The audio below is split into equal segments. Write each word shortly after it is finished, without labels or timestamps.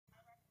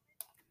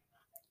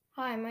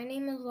Hi, my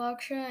name is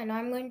Laksha, and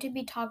I'm going to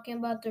be talking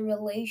about the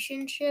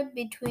relationship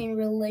between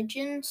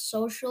religion,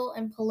 social,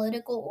 and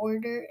political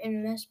order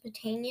in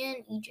Mesopotamia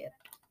and Egypt.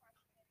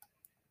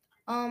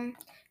 Um,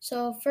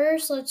 so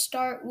first, let's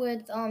start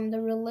with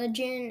the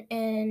religion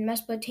in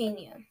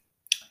Mesopotamia.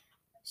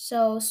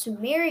 So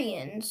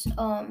Sumerians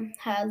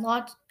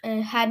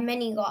had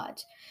many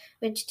gods,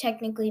 which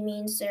technically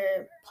means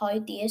they're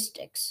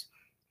polytheistics.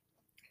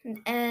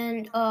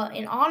 And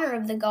in honor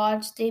of the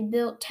gods, they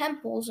built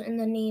temples in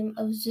the name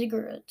of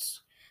ziggurats,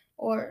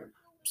 or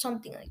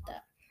something like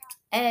that.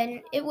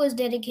 And it was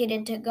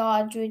dedicated to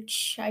gods,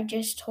 which I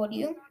just told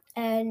you.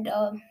 And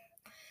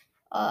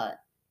uh,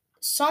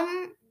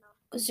 some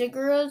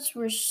ziggurats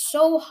were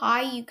so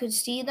high you could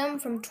see them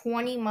from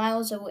 20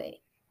 miles away.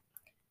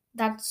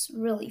 That's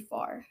really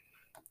far.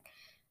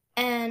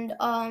 And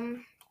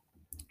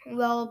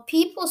well,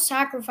 people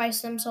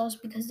sacrificed themselves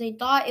because they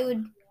thought it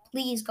would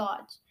please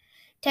gods.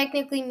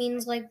 Technically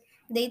means like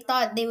they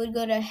thought they would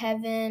go to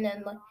heaven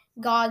and like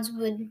gods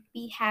would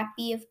be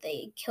happy if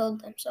they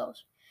killed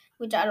themselves,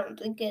 which I don't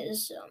think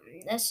is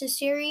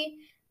necessary.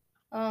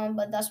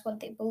 But that's what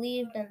they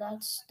believed, and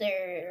that's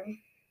their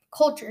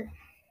culture.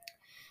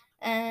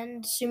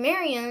 And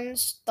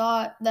Sumerians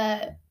thought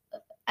that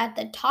at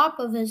the top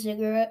of a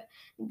ziggurat,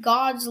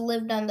 gods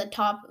lived on the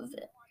top of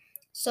it.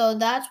 So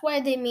that's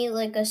why they made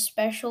like a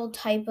special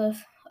type of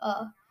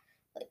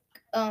like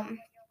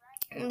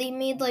they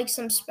made like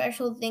some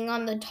special thing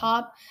on the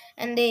top,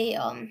 and they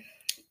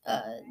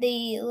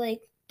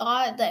like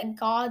thought that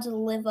gods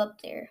live up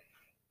there.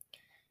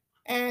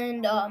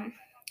 And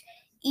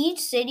each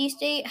city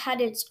state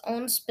had its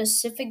own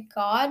specific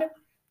god.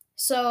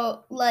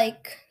 So,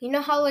 like, you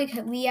know how like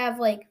we have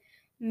like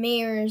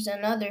mayors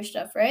and other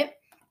stuff, right?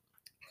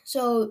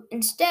 So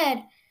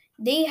instead,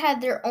 they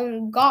had their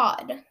own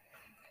god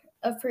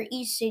for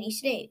each city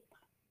state.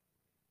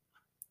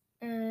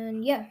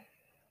 And yeah,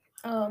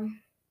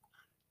 um,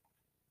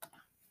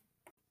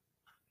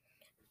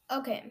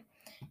 okay.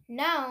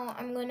 Now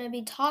I'm going to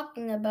be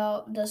talking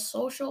about the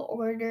social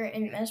order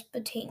in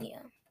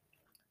Mesopotamia.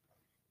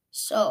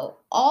 So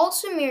all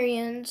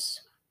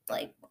Sumerians,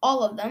 like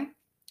all of them,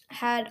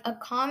 had a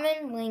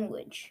common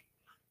language,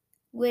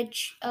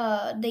 which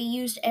they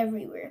used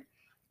everywhere.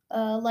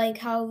 Like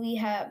how we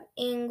have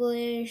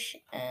English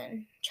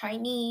and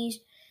Chinese,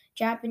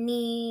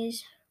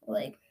 Japanese,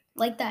 like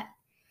that.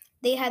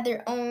 They had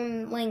their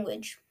own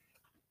language.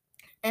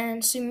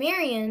 And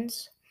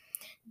Sumerians,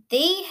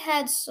 they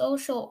had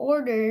social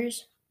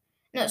orders,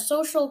 no,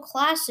 social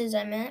classes,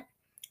 I meant,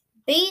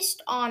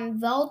 based on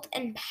wealth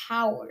and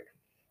power,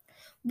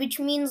 which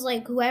means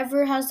like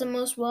whoever has the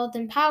most wealth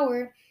and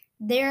power,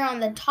 they're on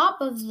the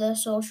top of the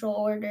social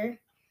order.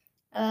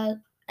 Uh,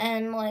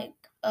 and like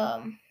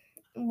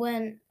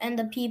when and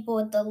the people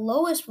with the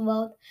lowest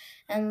wealth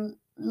and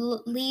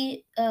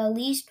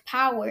least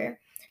power,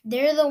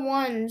 they're the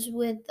ones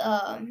with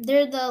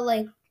they're the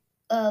like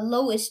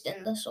lowest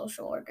in the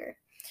social order.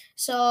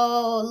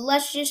 So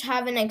let's just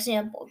have an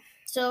example.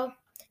 So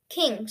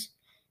kings,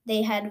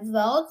 they had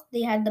wealth,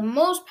 they had the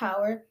most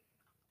power,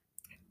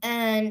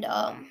 and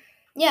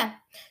yeah,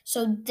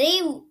 so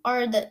they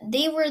were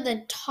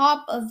the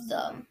top of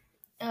the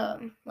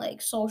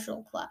like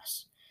social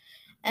class.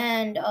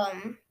 And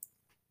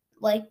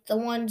like the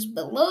ones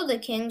below the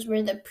kings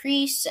were the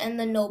priests and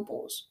the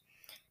nobles.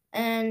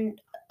 And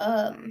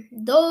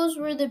those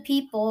were the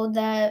people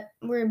that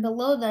were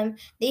below them.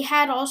 They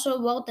had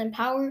also wealth and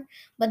power,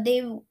 but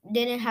they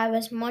didn't have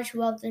as much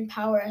wealth and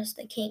power as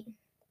the king.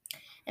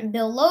 And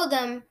below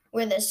them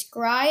were the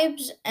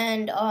scribes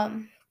and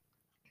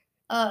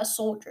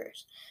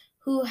soldiers,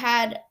 who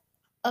had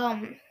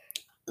um,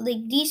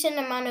 like decent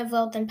amount of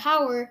wealth and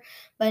power,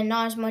 but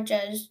not as much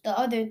as the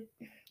other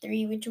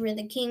three, which were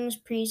the kings,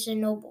 priests,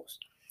 and nobles.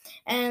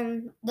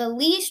 And the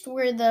least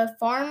were the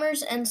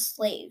farmers and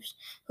slaves,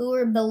 who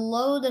were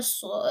below the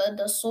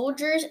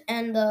soldiers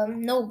and the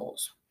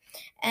nobles.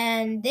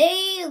 And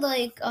they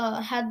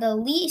had the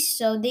least,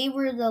 so they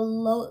were the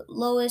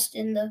lowest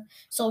in the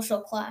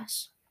social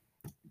class.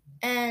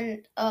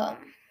 And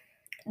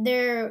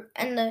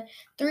the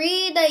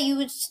three that you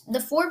would the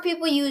four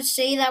people you would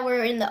say that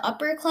were in the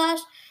upper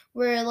class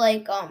were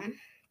like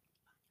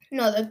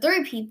no, the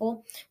three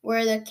people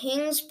were the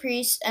kings,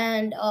 priests,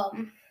 and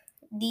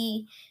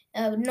the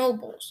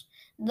nobles.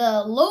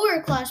 The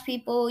lower class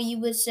people you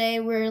would say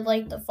were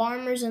like the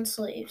farmers and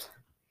slaves.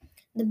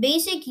 The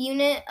basic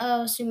unit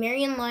of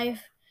Sumerian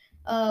life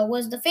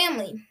was the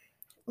family,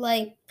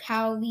 like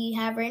how we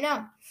have right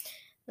now.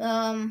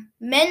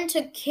 Men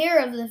took care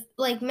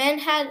of men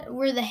had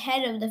were the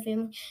head of the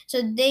family,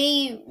 so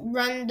they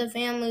run the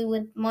family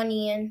with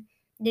money and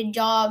did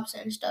jobs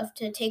and stuff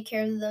to take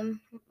care of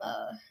them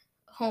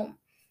home.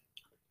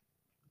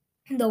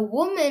 The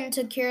woman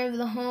took care of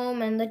the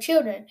home and the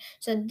children,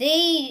 so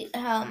they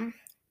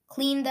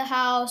cleaned the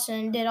house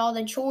and did all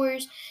the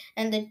chores,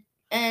 and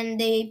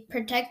they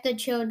protect the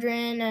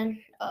children and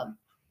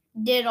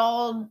did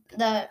all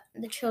that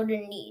the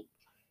children need.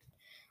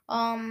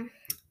 Um,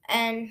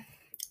 and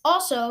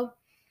also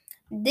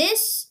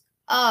this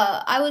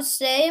I would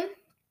say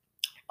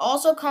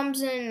also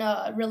comes in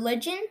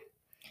religion,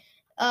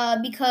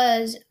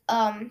 because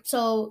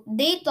so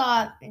they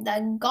thought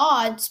that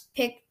gods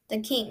picked the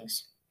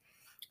kings.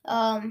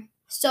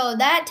 So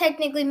that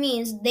technically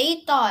means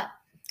they thought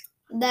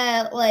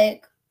that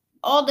like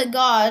all the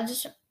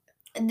gods,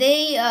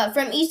 they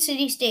from each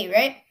city state,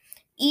 right?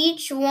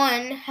 Each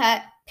one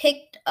had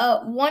picked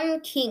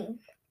one king,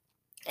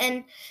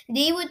 and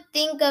they would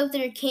think of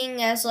their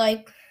king as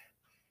like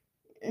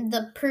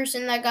the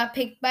person that got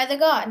picked by the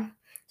god.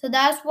 So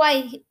that's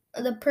why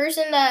the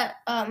person that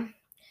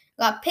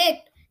got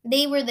picked,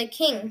 they were the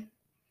king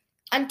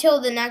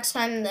until the next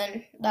time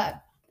then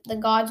that the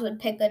gods would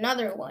pick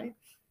another one.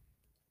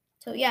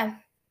 So yeah.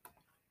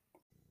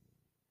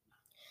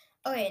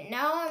 Okay,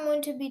 now I'm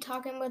going to be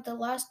talking about the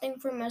last thing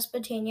for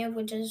Mesopotamia,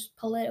 which is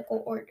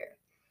political order.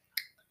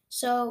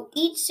 So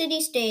each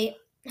city state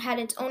had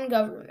its own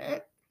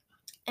government,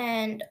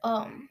 and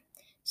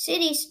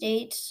city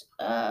states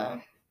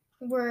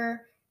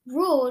were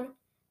ruled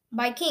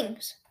by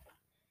kings.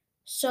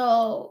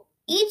 So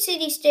each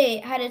city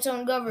state had its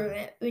own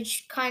government,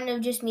 which kind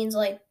of just means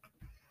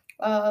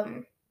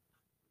um,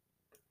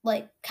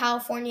 like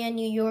California and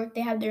New York,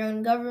 they have their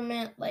own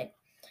government, like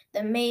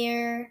the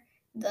mayor,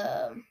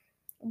 the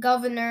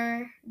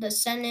governor, the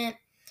senate.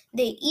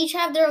 They each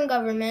have their own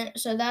government,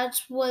 so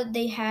that's what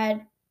they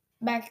had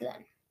back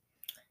then.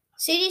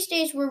 City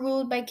states were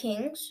ruled by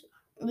kings,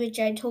 which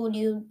I told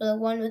you, the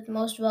one with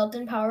most wealth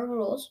and power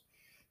rules.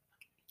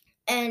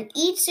 And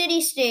each city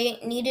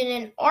state needed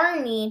an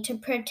army to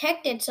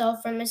protect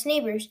itself from its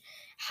neighbors.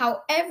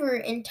 However,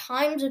 in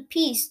times of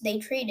peace, they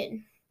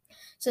traded.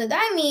 So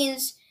that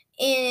means,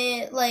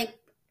 in like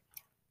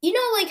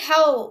like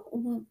how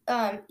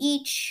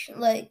each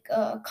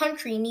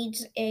country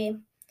needs a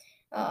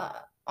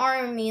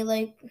army,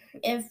 like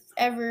if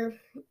ever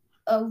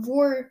a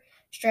war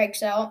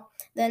strikes out,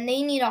 then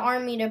they need an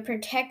army to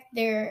protect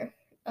their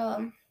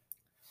um,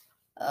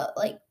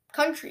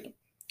 country.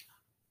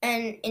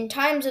 And in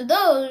times of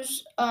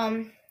those,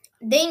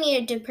 they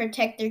needed to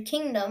protect their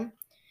kingdom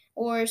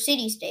or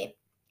city state,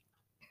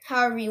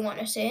 however you want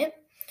to say it.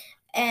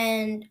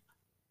 And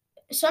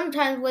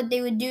sometimes what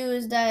they would do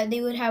is that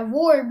they would have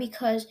war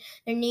because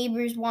their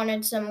neighbors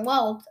wanted some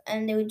wealth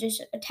and they would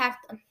just attack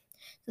them.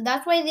 So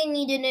that's why they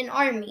needed an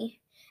army.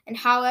 And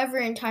however,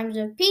 in times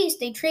of peace,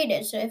 they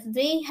traded. So if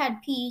they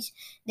had peace,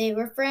 they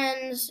were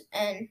friends,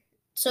 and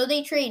so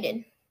they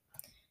traded.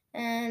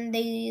 And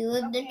they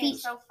lived in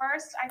peace. So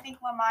first, I think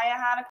Lamaya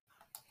had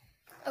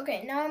a...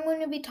 Okay, now I'm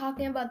going to be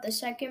talking about the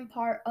second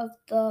part of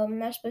the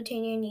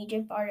Mesopotamian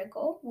Egypt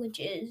article, which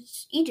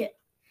is Egypt.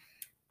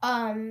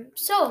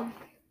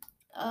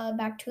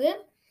 Back to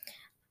it.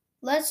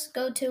 Let's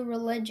go to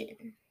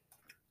religion.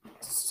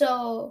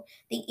 So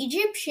the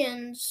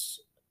Egyptians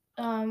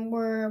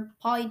were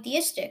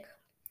polytheistic,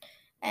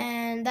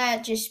 and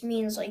that just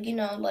means they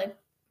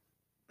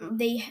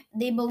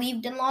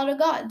believed in a lot of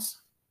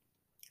gods,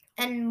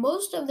 and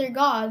most of their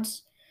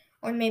gods,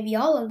 or maybe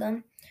all of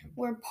them,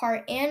 were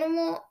part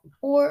animal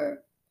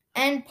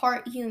and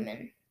part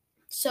human.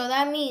 So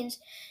that means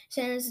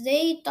since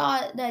they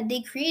thought that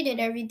they created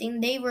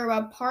everything, they were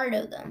a part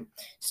of them.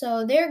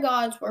 So their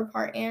gods were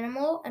part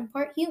animal and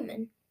part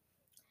human.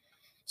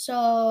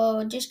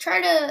 So just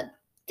try to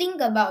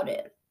think about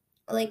it.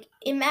 Like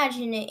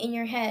imagine it in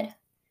your head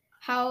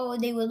how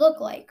they would look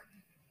like.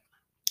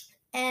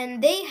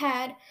 And they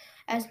had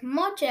as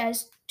much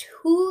as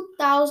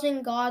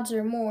 2,000 gods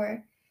or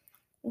more,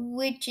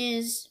 which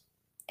is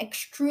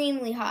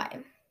extremely high.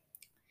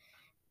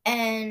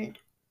 And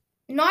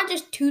not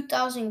just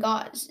 2,000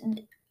 gods.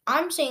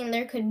 I'm saying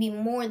there could be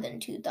more than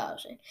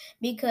 2,000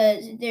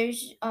 because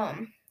there's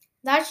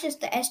that's just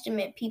the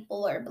estimate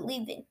people are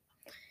believing.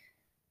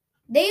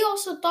 They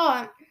also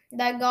thought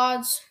that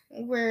gods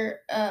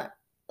were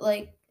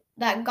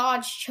that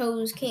gods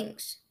chose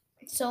kings.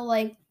 So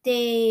like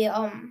they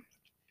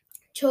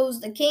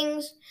chose the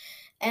kings,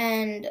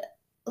 and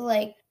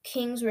like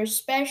kings were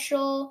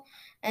special,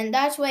 and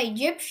that's why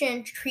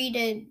Egyptians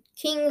treated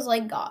kings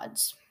like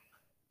gods.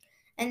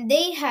 And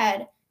they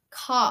had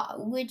Ka,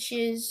 which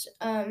is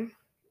an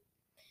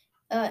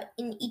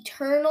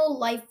eternal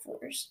life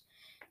force,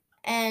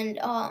 and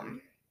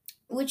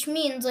which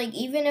means like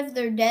even if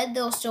they're dead,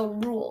 they'll still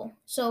rule.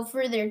 So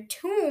for their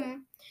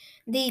tomb,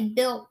 they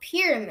built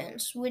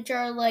pyramids, which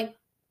are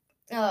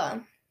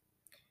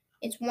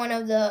it's one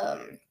of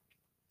the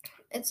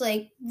it's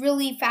like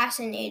really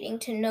fascinating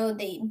to know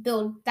they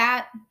built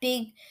that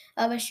big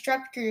of a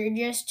structure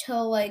just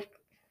to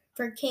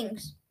for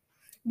kings,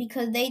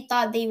 because they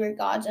thought they were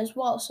gods as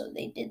well, so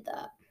they did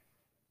that.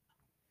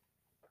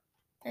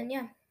 And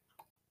yeah.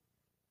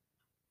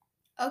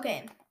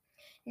 Okay,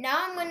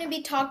 now I'm going to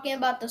be talking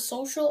about the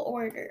social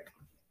order.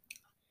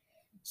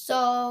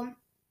 So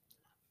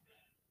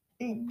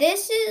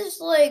this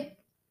is like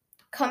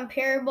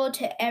comparable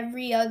to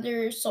every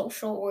other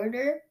social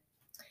order.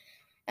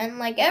 And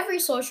like every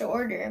social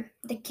order,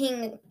 the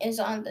king is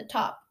on the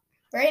top,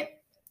 right?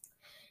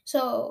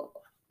 So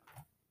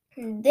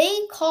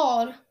they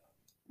called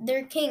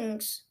their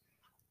kings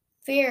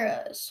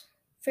pharaohs,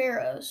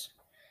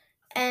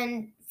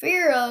 and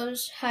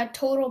pharaohs had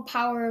total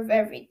power of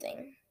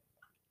everything.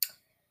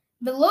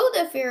 Below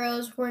the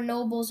pharaohs were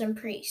nobles and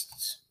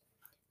priests,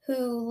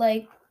 who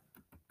like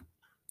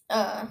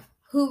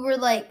who were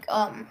like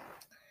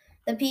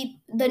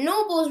the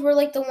nobles were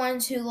like the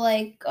ones who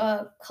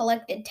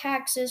collected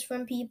taxes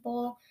from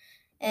people,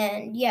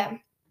 and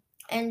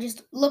and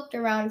just looked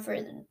around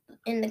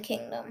in the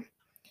kingdom.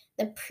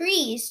 The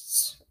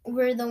priests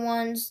were the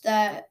ones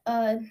that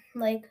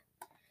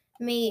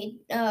made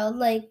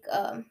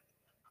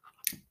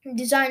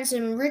designed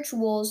some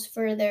rituals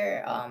for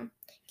their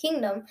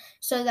kingdom,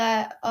 so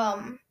that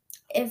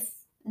if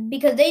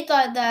because they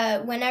thought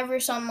that whenever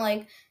some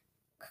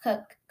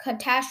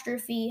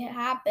catastrophe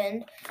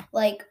happened,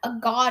 like a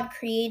god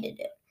created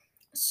it.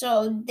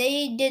 So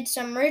they did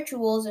some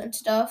rituals and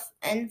stuff,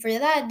 and for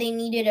that they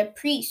needed a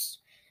priest.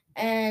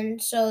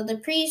 And so the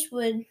priest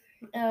would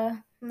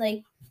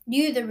like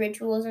do the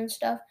rituals and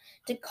stuff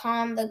to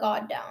calm the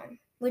god down,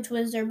 which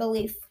was their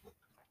belief.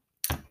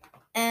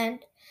 And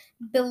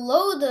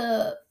below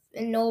the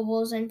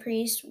nobles and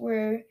priests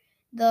were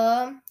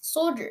the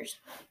soldiers,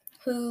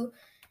 who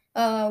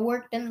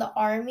worked in the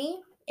army.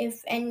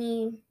 If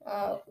any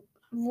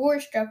war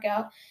struck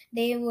out,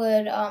 they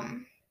would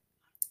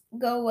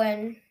go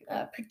and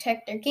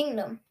protect their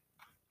kingdom.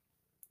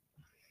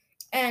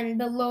 And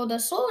below the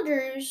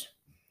soldiers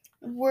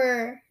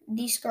were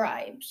the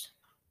scribes,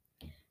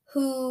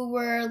 who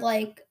were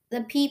like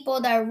the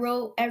people that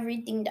wrote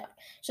everything down.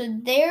 So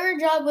their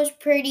job was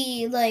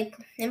pretty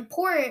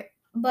important,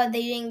 but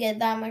they didn't get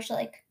that much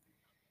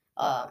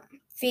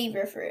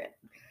favor for it.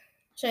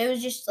 So it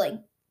was just like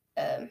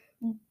a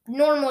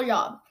normal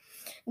job.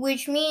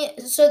 Which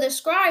means, so the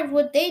scribes,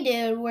 what they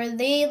did were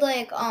they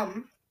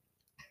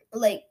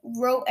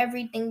wrote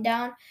everything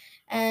down,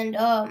 and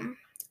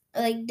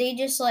they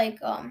just so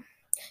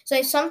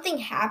if something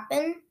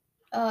happened,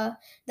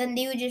 then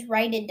they would just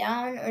write it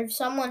down, or if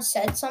someone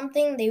said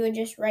something, they would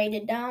just write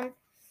it down.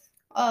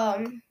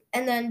 And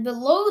then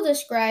below the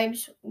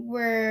scribes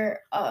were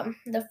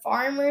the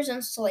farmers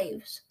and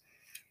slaves.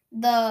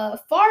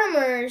 The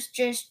farmers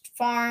just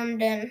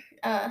farmed and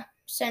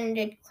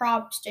sent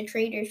crops to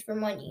traders for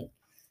money.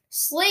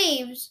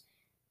 Slaves,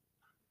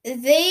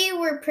 they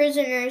were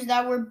prisoners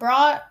that were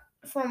brought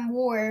from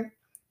war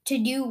to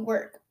do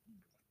work,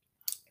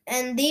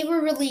 and they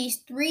were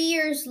released 3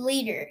 years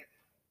later.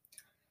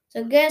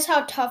 So guess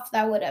how tough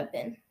that would have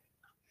been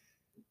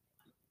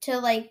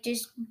to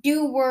just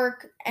do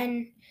work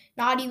and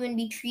not even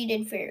be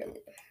treated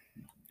fairly.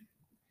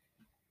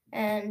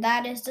 And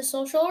that is the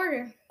social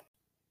order.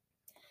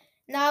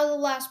 Now the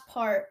last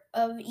part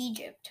of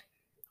Egypt,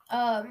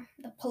 the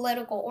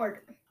political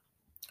order.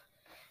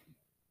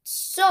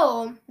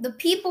 So the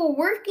people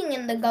working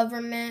in the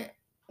government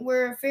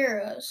were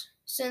pharaohs,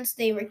 since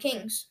they were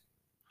kings.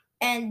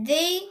 And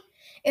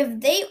if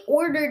they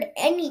ordered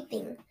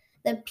anything,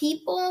 the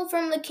people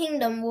from the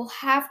kingdom will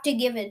have to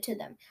give it to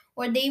them,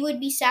 or they would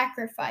be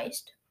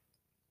sacrificed.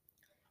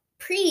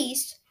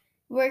 Priests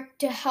worked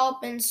to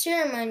help in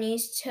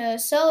ceremonies to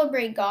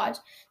celebrate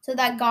gods, so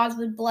that gods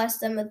would bless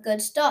them with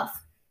good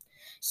stuff.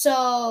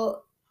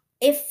 So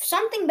if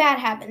something bad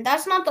happened,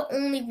 that's not the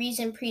only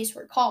reason priests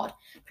were called.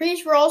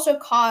 Priests were also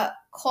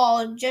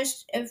called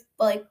just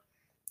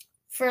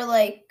for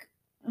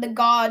the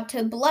god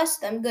to bless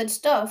them good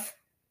stuff,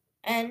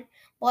 and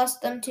bless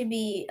them to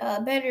be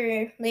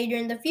better later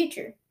in the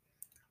future.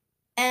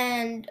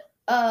 And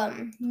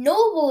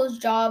noble's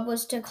job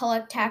was to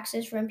collect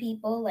taxes from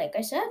people, like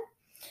I said,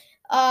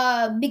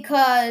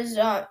 because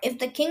if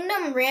the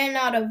kingdom ran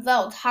out of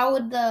wealth,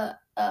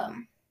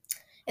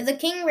 if the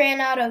king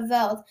ran out of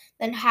wealth,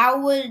 then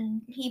how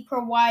would he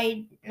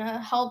provide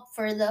help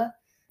for the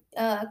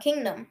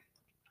kingdom?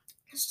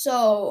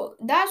 So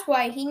that's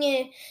why he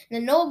needed the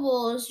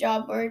noble's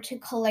job were to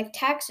collect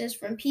taxes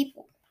from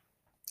people.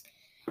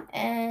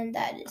 And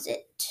that is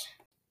it.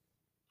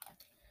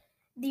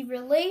 The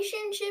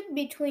relationship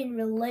between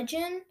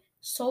religion,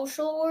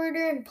 social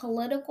order, and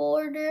political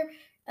order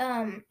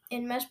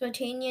in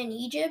Mesopotamia and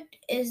Egypt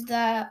is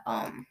that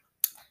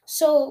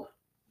so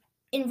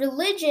in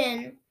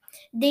religion,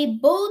 they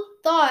both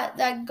thought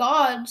that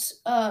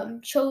gods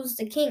chose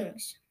the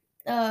kings,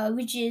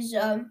 which is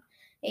a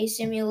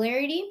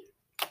similarity.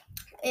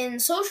 In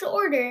social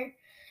order,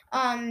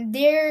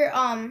 they're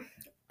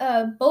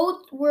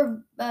both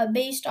were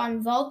based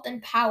on wealth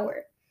and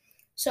power.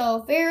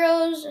 So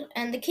pharaohs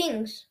and the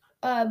kings,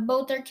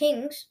 both are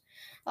kings.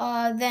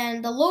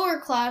 Then the lower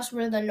class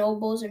were the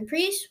nobles and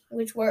priests,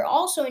 which were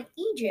also in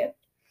Egypt,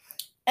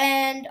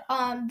 and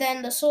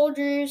then the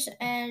soldiers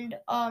and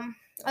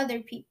other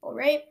people,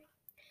 right?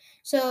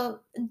 So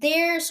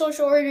their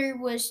social order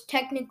was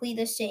technically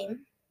the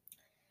same.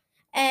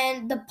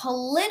 And the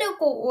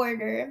political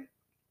order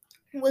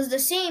was the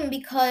same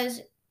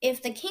because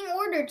if the king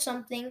ordered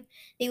something,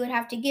 they would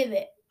have to give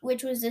it,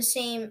 which was the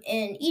same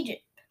in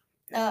Egypt.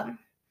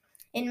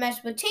 In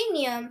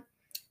Mesopotamia,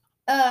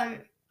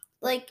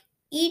 like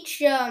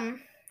each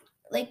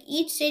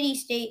each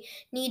city-state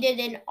needed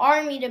an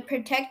army to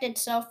protect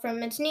itself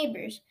from its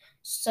neighbors.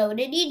 So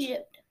did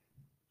Egypt.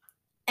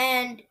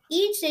 And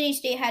each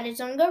city-state had its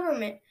own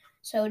government.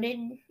 So did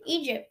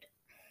Egypt.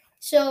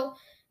 So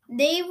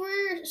they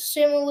were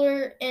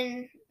similar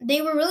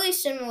they were really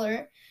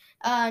similar,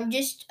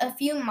 just a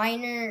few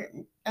minor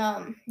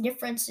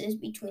differences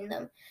between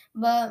them.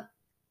 But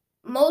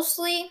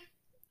mostly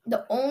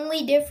the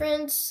only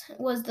difference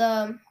was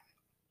that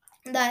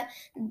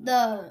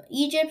the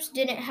Egypts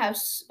didn't have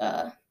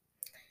the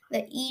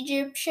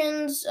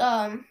Egyptians,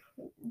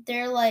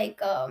 they're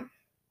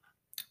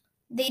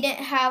they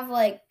didn't have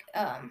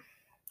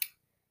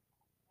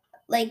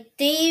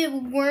they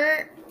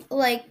weren't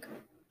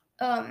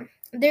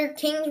their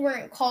kings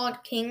weren't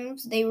called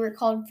kings, they were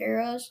called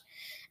pharaohs,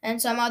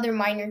 and some other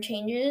minor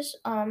changes.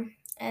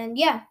 And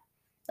yeah,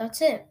 that's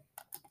it.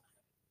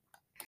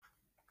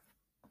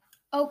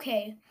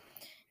 Okay,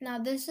 now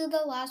this is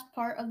the last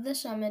part of the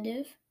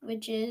summative,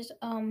 which is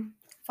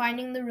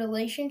finding the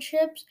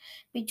relationships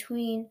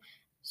between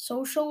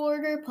social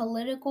order,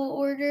 political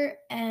order,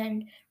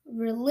 and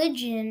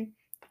religion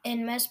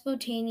in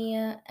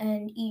Mesopotamia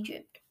and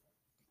Egypt.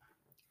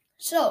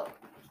 So,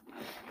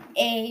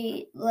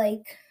 a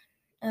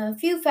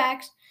few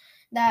facts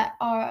that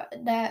are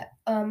that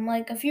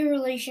a few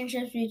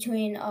relationships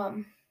between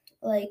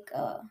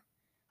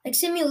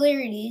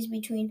similarities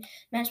between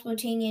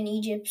Mesopotamia and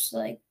Egypt's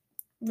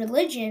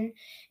religion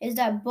is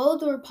that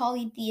both were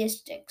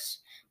polytheistics,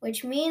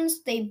 which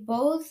means they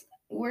both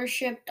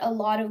worshipped a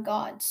lot of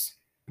gods.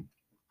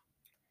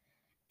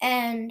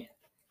 And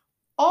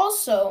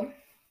also,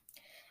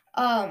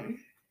 um,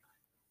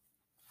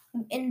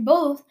 in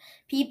both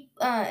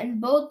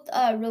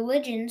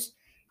religions,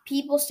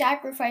 people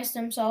sacrificed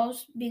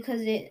themselves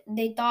because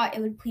they thought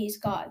it would please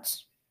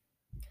gods.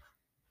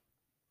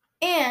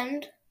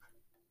 And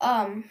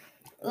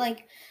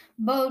like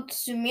both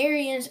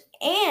Sumerians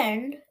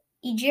and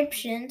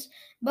Egyptians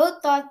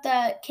both thought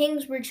that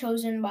kings were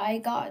chosen by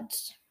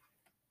gods.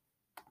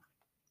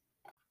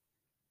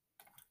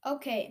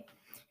 Okay,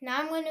 now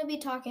I'm going to be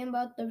talking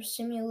about the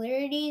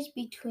similarities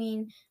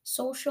between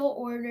social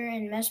order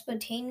in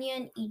Mesopotamia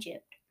and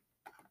Egypt.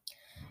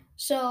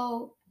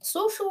 So,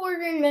 social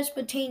order in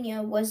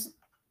Mesopotamia was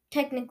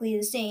technically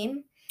the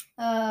same.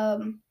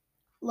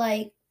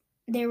 Like,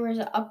 there was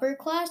an upper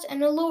class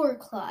and a lower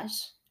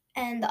class.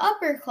 And the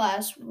upper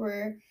class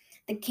were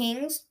the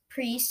kings,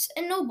 priests,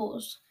 and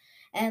nobles.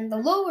 And the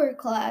lower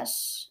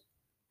class,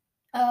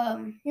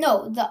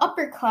 no, the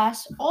upper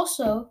class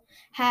also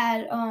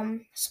had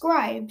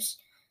scribes.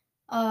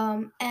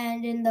 And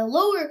in the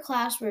lower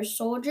class were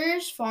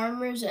soldiers,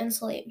 farmers, and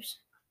slaves.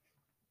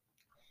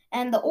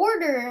 And the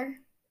order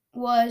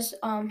was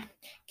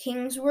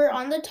kings were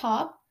on the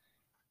top,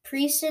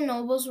 priests and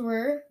nobles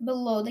were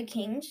below the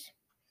kings.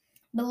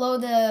 Below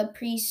the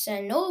priests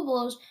and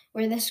nobles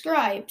were the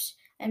scribes,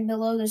 and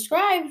below the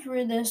scribes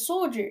were the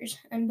soldiers,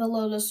 and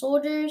below the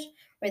soldiers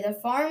were the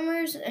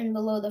farmers, and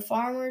below the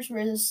farmers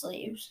were the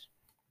slaves.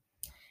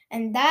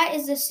 And that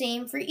is the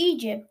same for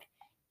Egypt.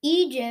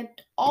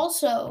 Egypt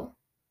also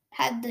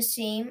had the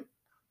same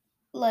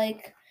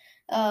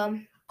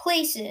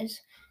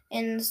places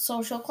in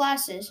social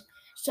classes.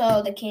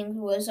 So the king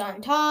was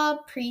on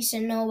top, priests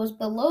and nobles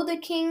below the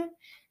king,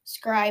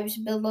 scribes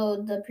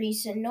below the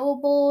priests and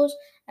nobles,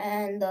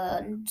 and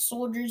the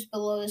soldiers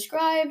below the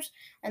scribes,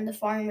 and the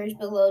farmers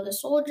below the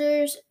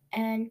soldiers,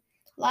 and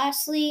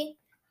lastly,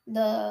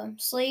 the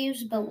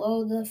slaves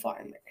below the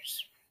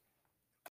farmers.